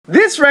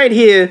This right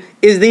here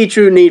is the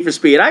true Need for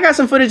Speed. I got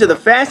some footage of the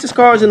fastest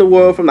cars in the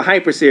world from the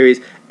Hyper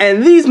series,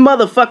 and these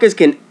motherfuckers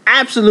can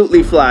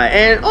absolutely fly.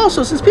 And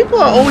also, since people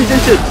are always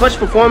into clutch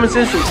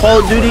performances from Call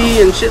of Duty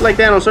and shit like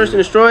that on Search and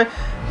Destroy,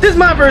 this is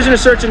my version of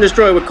Search and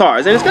Destroy with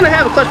cars, and it's gonna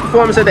have a clutch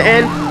performance at the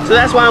end, so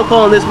that's why I'm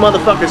calling this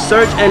motherfucker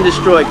Search and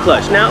Destroy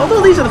Clutch. Now, although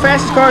these are the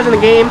fastest cars in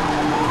the game,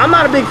 I'm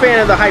not a big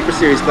fan of the Hyper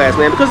series class,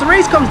 man, because the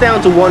race comes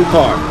down to one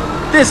car.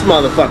 This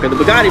motherfucker, the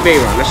Bugatti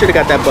Veyron. I should have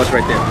got that bus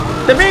right there.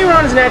 The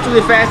Veyron is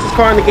naturally the fastest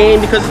car in the game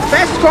because it's the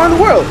fastest car in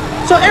the world.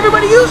 So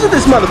everybody uses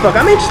this motherfucker.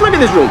 I mean, just look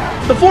at this room.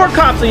 The 4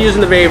 cops are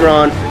using the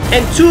Veyron,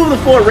 and 2 of the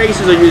 4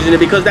 racers are using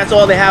it because that's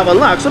all they have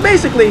unlocked. So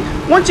basically,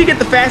 once you get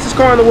the fastest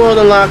car in the world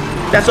unlocked,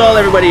 that's all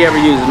everybody ever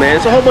uses, man.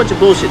 It's a whole bunch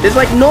of bullshit. There's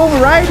like no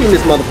variety in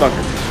this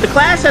motherfucker. The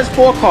class has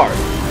 4 cars,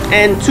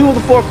 and 2 of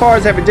the 4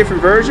 cars have a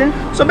different version.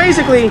 So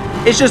basically,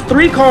 it's just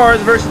 3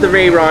 cars versus the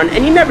Veyron,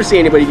 and you never see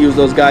anybody use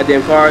those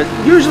goddamn cars.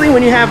 Usually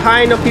when you have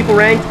high enough people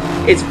ranked,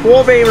 it's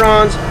 4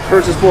 Veyrons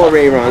versus 4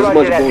 Veyrons. It's a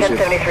bunch of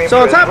bullshit.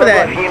 So on top of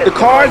that, the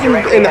cars in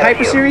the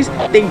Hyper series,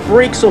 they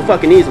break so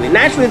fucking easily.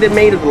 Naturally, they're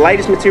made of the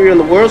lightest material in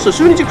the world, so as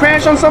soon as you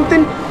crash on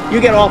something, you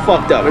get all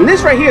fucked up. And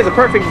this right here is a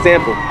perfect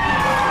example.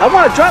 I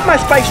want to drop my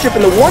spike strip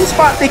in the one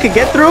spot they could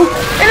get through,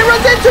 and it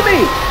runs into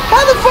me!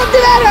 How the fuck did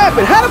that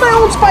happen? How did my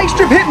own spike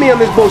strip hit me on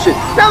this bullshit?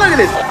 Now look at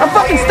this. I'm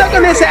fucking stuck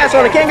on this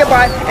asshole and I can't get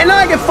by, and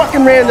now I get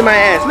fucking rammed in my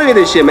ass. Look at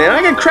this shit, man.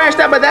 I get crashed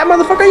out by that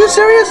motherfucker. Are you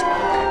serious?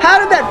 How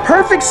did that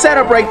perfect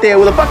setup right there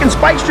with a fucking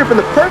spike strip in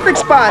the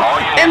perfect spot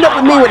end up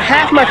with me with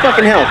half my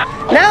fucking health?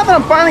 Now that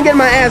I'm finally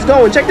getting my ass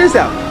going, check this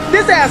out.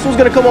 This asshole's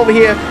gonna come over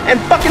here and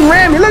fucking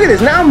ram me. Look at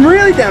this. Now I'm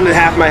really down to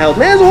half my health,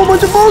 man. There's a whole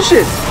bunch of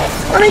bullshit.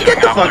 I mean,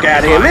 get the fuck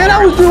out of here, man.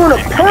 I was doing a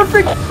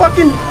perfect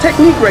fucking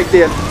technique right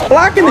there,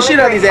 blocking the shit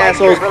out of these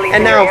assholes,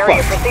 and now I'm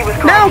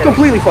fucked. Now I'm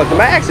completely fucked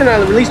up. I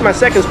accidentally released my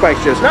second spike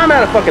strips. Now I'm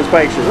out of fucking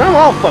spike strips. I'm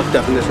all fucked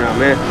up in this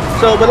round, man.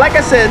 So, but like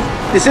I said,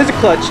 this is a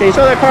clutch. And you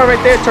saw that car right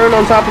there turned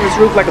on top of its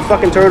roof like a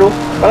fucking turtle.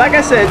 But like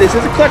I said, this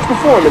is a clutch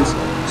performance.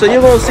 So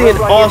you're gonna see an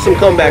awesome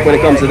comeback when it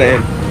comes to the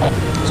end.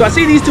 So I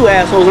see these 2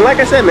 assholes, and like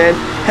I said, man,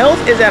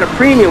 health is at a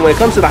premium when it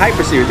comes to the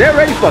Hyper series. They're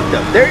already fucked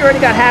up. They already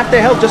got half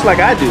their health just like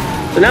I do.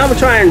 So now I'm gonna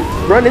try and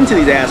run into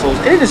these assholes,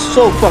 and it is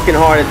so fucking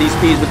hard at these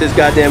speeds with this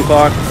goddamn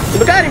car.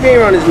 The Bugatti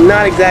Veyron is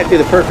not exactly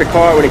the perfect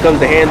car when it comes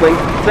to handling.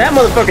 So that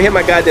motherfucker hit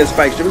my goddamn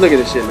spike strip. Look at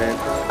this shit, man.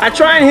 I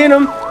try and hit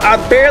him, I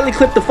barely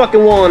clip the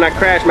fucking wall, and I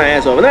crash my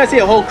ass off. And then I see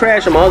a whole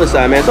crash on my other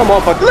side, man. So I'm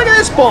all fucked. Look at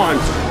this spawn.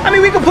 I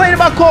mean, we complain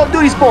about Call of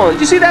Duty spawns.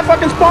 You see that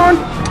fucking spawn?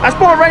 I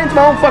spawned right into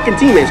my own fucking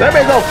teammates. So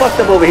everybody's all fucked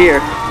up over here.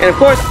 And of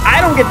course,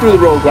 I don't get through the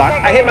roadblock.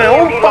 I hit my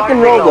own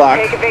fucking roadblock.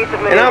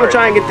 And I'm gonna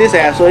try and get this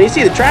asshole. And you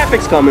see the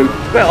traffic's coming.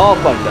 We're all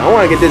fucked up. I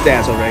wanna get this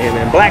asshole right here,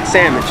 man. Black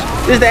Sandwich.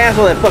 This is the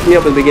asshole that fucked me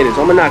up in the beginning.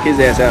 So I'm gonna knock his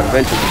ass out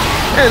eventually.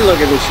 And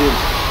look at this shit.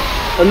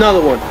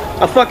 Another one.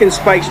 A fucking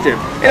spike strip.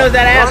 And it was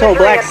that asshole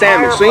Black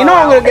Sandwich. So you know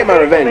I'm gonna get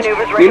my revenge.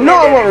 You know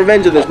I want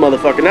revenge of this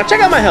motherfucker. Now check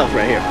out my health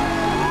right here.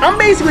 I'm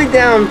basically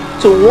down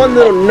to 1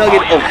 little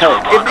nugget of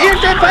health.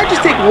 If I just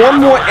take 1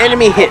 more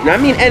enemy hit, and I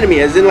mean enemy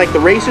as in like the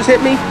racers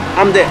hit me,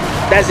 I'm dead.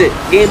 That's it.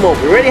 Game over.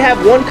 We already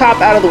have 1 cop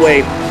out of the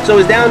way, so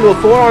it's down to a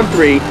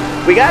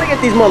 4-on-3. We gotta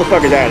get these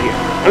motherfuckers out of here.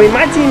 I mean,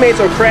 my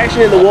teammates are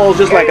crashing into walls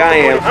just like I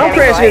am. I'm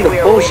crashing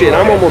into bullshit.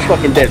 I'm almost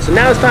fucking dead. So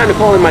now it's time to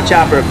call in my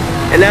chopper,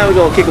 and now we're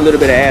gonna kick a little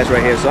bit of ass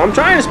right here. So I'm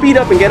trying to speed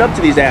up and get up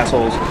to these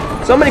assholes.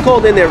 Somebody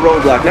called in their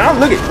roadblock. Now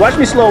look at, watch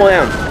me slow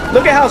down.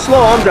 Look at how slow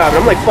I'm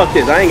driving. I'm like, fuck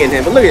this, I ain't getting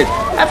hit. But look at it,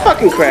 that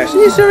fucking crash.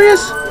 Are you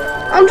serious?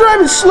 I'm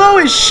driving slow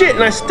as shit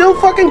and I still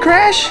fucking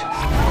crash?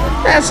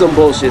 That's some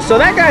bullshit. So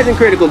that guy's in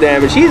critical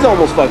damage. He's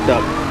almost fucked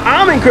up.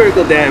 I'm in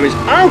critical damage.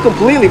 I'm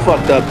completely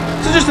fucked up.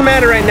 So just a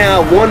matter right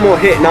now, 1 more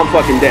hit and I'm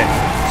fucking dead.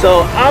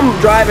 So I'm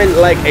driving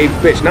like a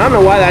bitch. Now I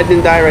don't know why I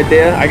didn't die right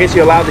there. I guess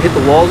you're allowed to hit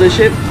the walls and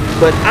shit.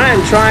 But I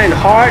am trying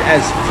hard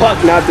as fuck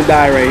not to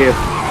die right here.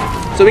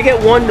 So we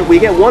get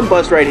one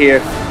bus right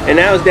here, and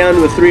now it's down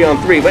to a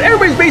 3-on-3. But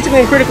everybody's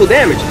basically in critical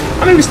damage.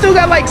 I mean, we still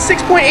got like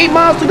 6.8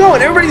 miles to go,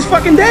 and everybody's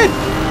fucking dead.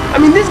 I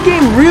mean, this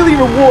game really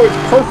rewards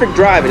perfect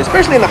driving,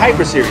 especially in the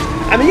Hyper series.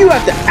 I mean, you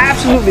have to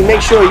absolutely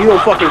make sure you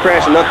don't fucking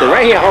crash or nothing.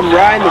 Right here, I'm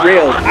riding the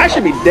rails. I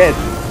should be dead.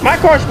 My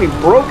car should be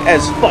broke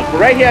as fuck. But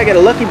right here, I get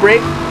a lucky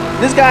break.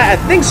 This guy, I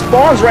think,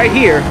 spawns right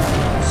here.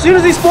 As soon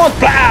as he spawns,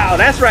 plow!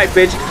 That's right,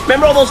 bitch.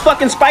 Remember all those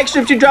fucking spike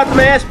strips you dropped in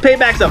my ass?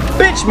 Payback's a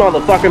bitch,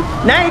 motherfucker.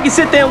 Now you can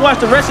sit there and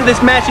watch the rest of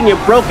this match in your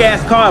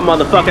broke-ass car,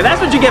 motherfucker.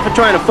 That's what you get for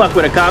trying to fuck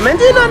with a car, man.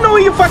 Do you not know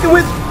who you're fucking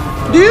with?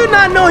 Do you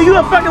not know you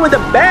are fucking with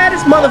the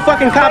baddest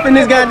motherfucking cop in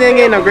this goddamn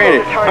game? Now,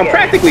 granted, I'm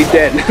practically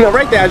dead.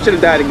 Right there, I should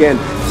have died again.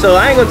 So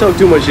I ain't gonna talk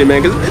too much shit,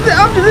 man, because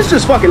this is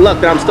just fucking luck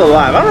that I'm still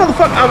alive. I don't know the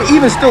fuck I'm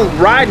even still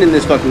riding in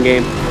this fucking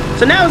game.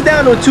 So now it's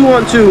down to a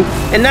 2-on-2,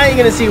 and now you're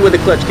gonna see where the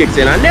clutch kicks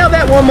in. I nailed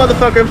that one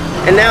motherfucker,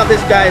 and now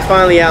this guy is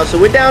finally out.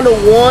 So we're down to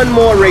 1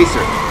 more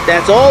racer.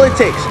 That's all it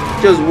takes.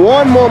 Just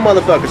 1 more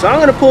motherfucker. So I'm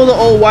gonna pull the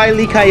old Wile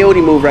E.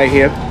 Coyote move right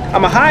here.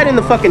 I'm gonna hide in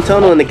the fucking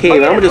tunnel in the cave,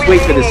 and I'm gonna just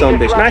wait for this son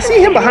of a bitch. Now I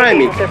see him behind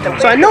me,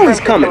 so I know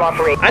he's coming.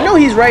 I know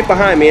he's right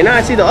behind me, and now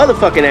I see the other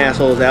fucking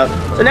assholes out.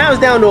 So now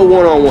it's down to a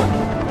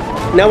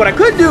 1-on-1. Now what I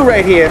could do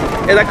right here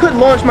is I could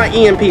launch my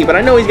EMP, but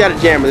I know he's got a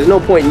jammer. There's no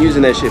point in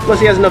using that shit. Plus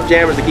he has enough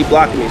jammers to keep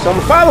blocking me. So I'm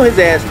gonna follow his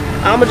ass.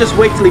 I'm gonna just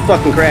wait till he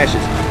fucking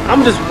crashes. I'm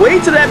gonna just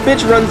wait till that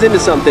bitch runs into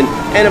something.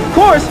 And of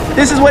course,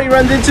 this is what he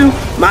runs into.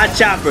 My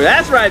chopper.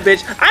 That's right,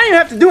 bitch. I didn't even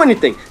have to do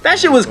anything. That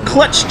shit was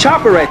clutch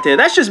chopper right there.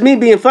 That's just me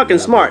being fucking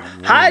smart.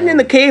 Hiding in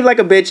the cave like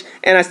a bitch,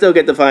 and I still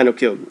get the final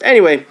kill.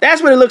 Anyway,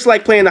 that's what it looks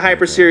like playing the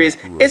Hyper series.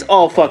 It's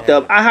all fucked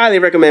up. I highly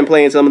recommend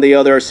playing some of the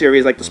other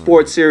series like the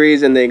Sports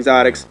series and the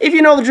Exotics. If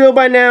you know the drill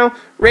by now,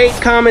 rate,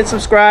 comment,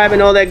 subscribe,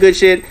 and all that good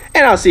shit.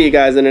 And I'll see you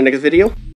guys in the next video.